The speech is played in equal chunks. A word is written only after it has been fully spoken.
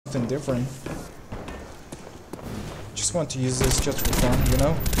something different. Just want to use this just for fun, you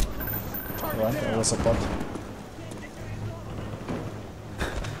know? Right, that was a bot.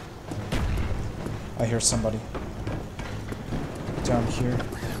 I hear somebody down here.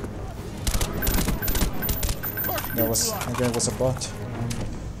 That was, again, it was a bot.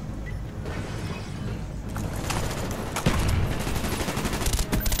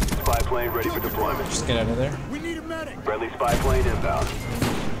 Spy plane ready for deployment. Just get out of there. We need a medic. Friendly spy plane inbound.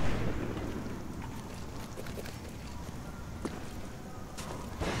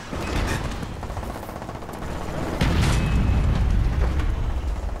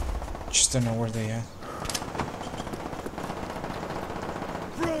 Just don't know where they at.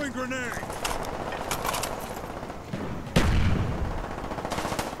 Throwing grenade.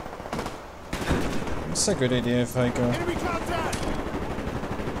 It's a good idea if I go. Enemy contact.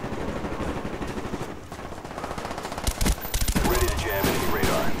 Ready to jam enemy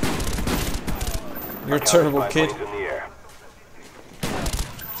radar. You're a terrible Spy kid. planes in the air.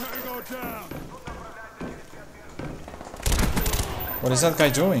 Tango down. What is that guy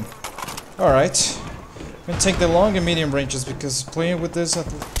doing? Alright. I'm gonna take the long and medium ranges because playing with this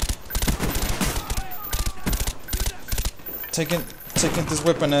taking this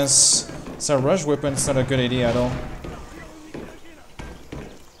weapon as a rush weapon is not a good idea at all.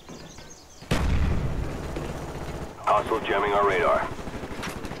 Hostile jamming our radar.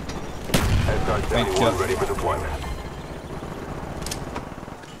 SR-71 ready for deployment.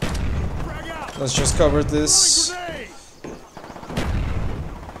 Frag out. Let's just cover this. Grenade.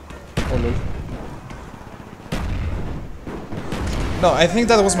 Oh, lol. No, I think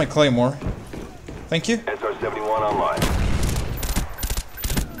that was my claymore. Thank you. SR-71 online.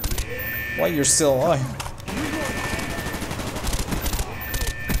 Why you're still alive?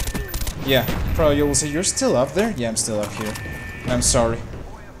 Yeah, probably you will say you're still up there. Yeah, I'm still up here. I'm sorry.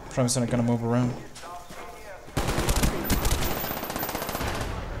 Promise I'm not gonna move around.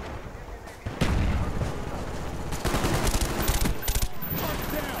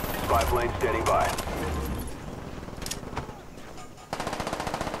 Spy plane standing by.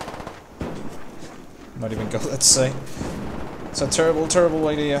 Not even go, let's say. It's a terrible, terrible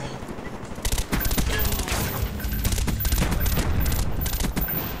idea.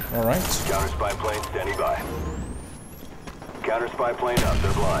 Alright. Counter spy plane standing by. Counter spy plane up,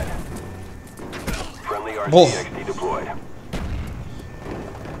 they're blind. Friendly RCXD deployed.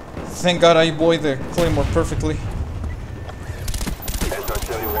 Thank God I avoid the claymore perfectly.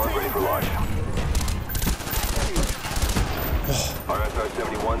 SR-71 ready for launch. Our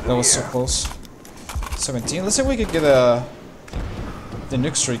SR-71's in That was the so air. close. 17. Let's see if we could get the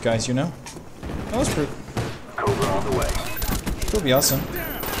nuke streak, guys, you know? That was pretty... Cobra on the way. Could be awesome.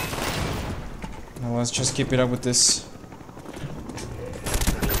 Now let's just keep it up with this.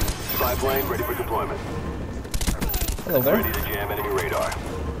 Spy plane ready for deployment. Hello there. Ready to jam enemy radar.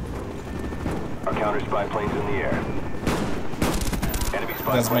 Our counter spy plane's in the air. Enemy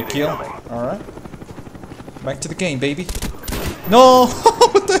spy That's my plane kill. incoming. Alright. Back to the game, baby. No!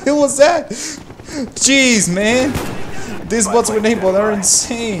 What the hell was that? Jeez, man. These bots with aimbot are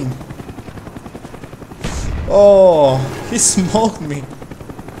insane. Oh, he smoked me.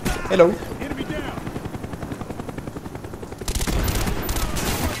 Hello. Enemy down.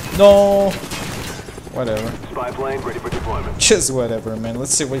 No. Whatever. Spy plane ready for deployment. Just whatever, man.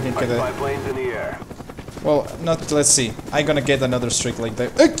 Let's see if we can Our get spy a... plane's in the air. Well, not... Let's see. I'm gonna get another streak like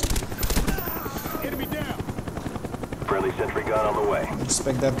that. Enemy down. Friendly sentry gun on the way. Don't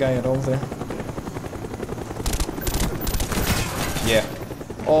expect that guy at all there. Yeah.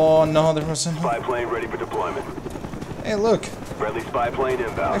 Oh, no, there wasn't... Spy plane ready for deployment. Hey, look. Friendly spy plane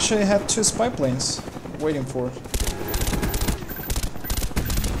inbound. Actually, I have 2 spy planes waiting for it.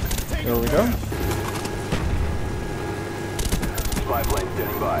 There we go. Spy plane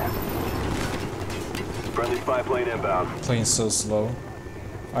standing by. Friendly spy plane inbound. Playing so slow.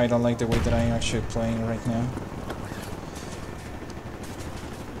 I don't like the way that I'm actually playing right now.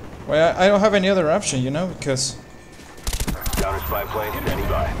 Well, I don't have any other option, you know, because... Counter spy plane standing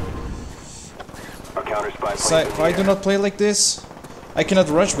by. Our counter spy So plane. if I do not play like this, I cannot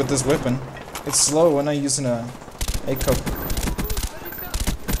rush with this weapon. It's slow when I'm using a Acog.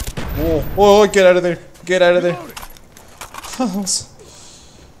 Whoa, whoa, get out of there. Get out of there.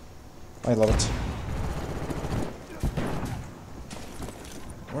 I love it.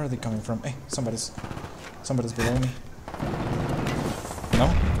 Where are they coming from? Hey, somebody's below me.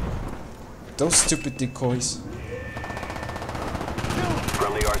 No? Those stupid decoys.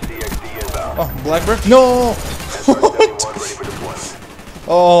 Friendly RCXD inbound. Oh, Blackbird? No! SR-71 ready for deployment.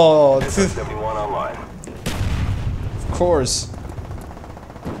 Oh, SR-71 online. of course.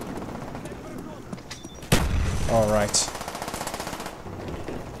 Alright.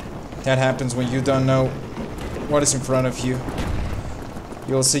 That happens when you don't know what is in front of you.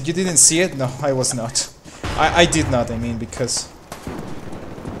 You'll say, you didn't see it? No, I was not. I did not, I mean, because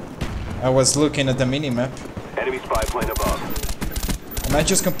I was looking at the minimap. Enemy spy plane above. And I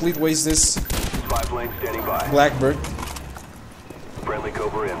just complete waste this Spy plane standing by. Blackbird. Friendly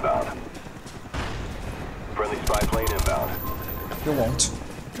Cobra inbound. Friendly spy plane inbound. You won't.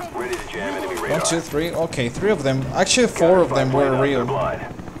 Ready to jam enemy radar. 1, 2, 3. Okay, 3 of them. Actually, 4 of them were real.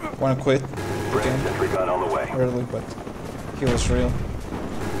 One quit. Friendly sentry gun on the way. Early, but he was real.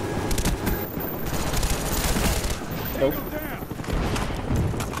 Nope.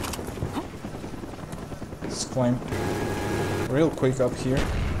 Let's climb real quick up here.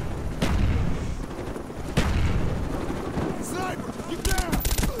 Sniper, get down.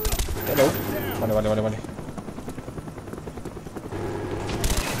 Hello. Vale.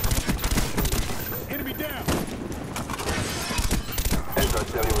 Enemy down.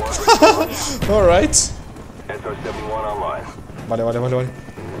 SR-71 Alright. SR-71 online. Vale.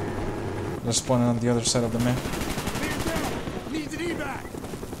 They're spawning on the other side of the map. Man down. Needs an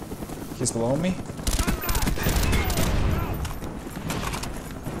evac. He's below me.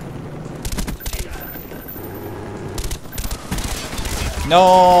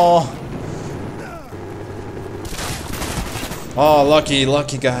 No! Oh, lucky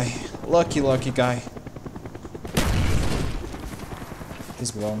guy. Lucky guy.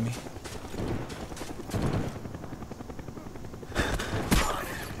 He's below me.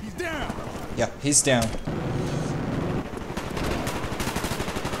 He's down. Yeah, he's down.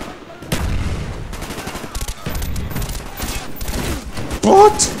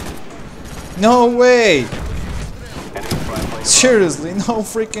 What? No way! Seriously, no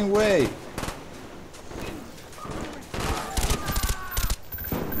freaking way!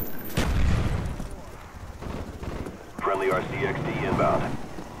 Friendly RCXD inbound.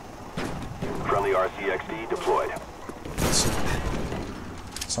 Friendly RCXD deployed.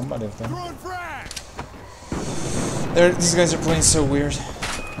 Somebody of them. Throwing frag. These guys are playing so weird. Spy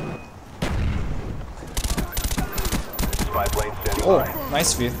plane standing Oh, by.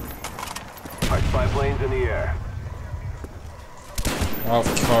 nice view. Our spy planes in the air.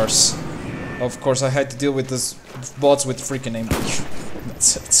 Of course, I had to deal with this bots with freaking aim.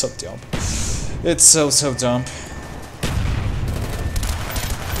 It's so dumb. It's so dumb.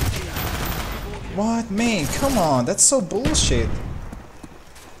 What, man? Come on, that's so bullshit.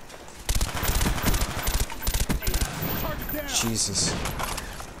 Jesus.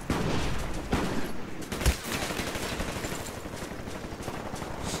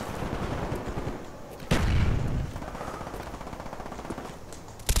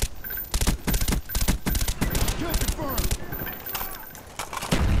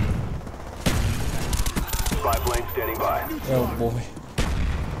 Spy plane standing by. Oh boy.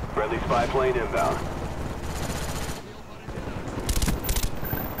 Friendly spy plane inbound.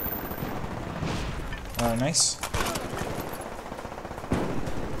 Nice.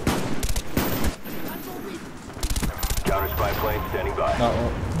 Counter spy plane standing by.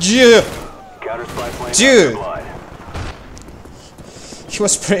 Yeah! Counter spy plane Dude! online. He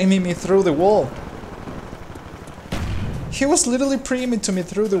was priming me through the wall. He was literally priming to me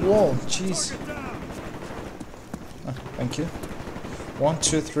through the wall. Jeez. Oh, thank you. 1,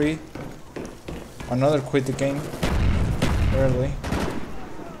 2, 3. Another quit the game. Early.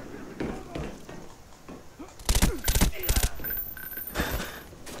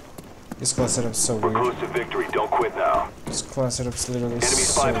 This class setup's so We're weird. close to victory. Don't quit now. This class setup's literally Enemy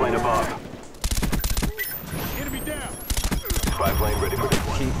so spy plane weird. above. Enemy down. Spy plane ready for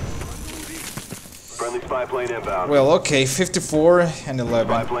deployment. Friendly spy plane inbound. Well, okay, 54 and Spy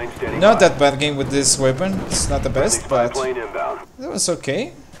 11. plane standing Not by. that bad game with this weapon. It's not the Friendly best, spy but plane inbound. it was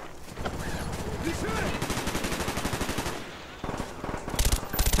okay.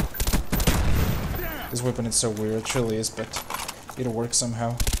 This weapon is so weird, it really is, but it'll work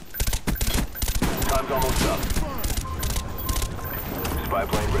somehow. Time's almost up. Spy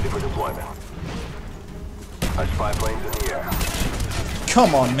plane ready for deployment. Our spy plane's in the air.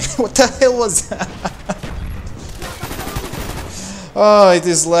 Come on, man, what the hell was that? Oh, it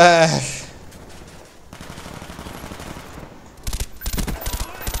is lag.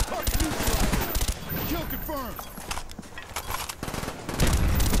 Kill confirmed.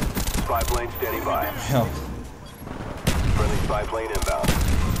 Spy plane standing by. Hell, Friendly spy plane inbound.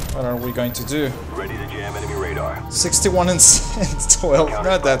 what are we going to do? Ready to jam enemy radar. 61 and 12,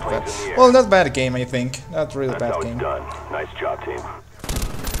 not that bad. Well, not bad game, I think. Not really That's how bad it's game. done. Nice job, team.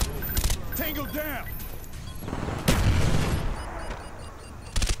 Tango down.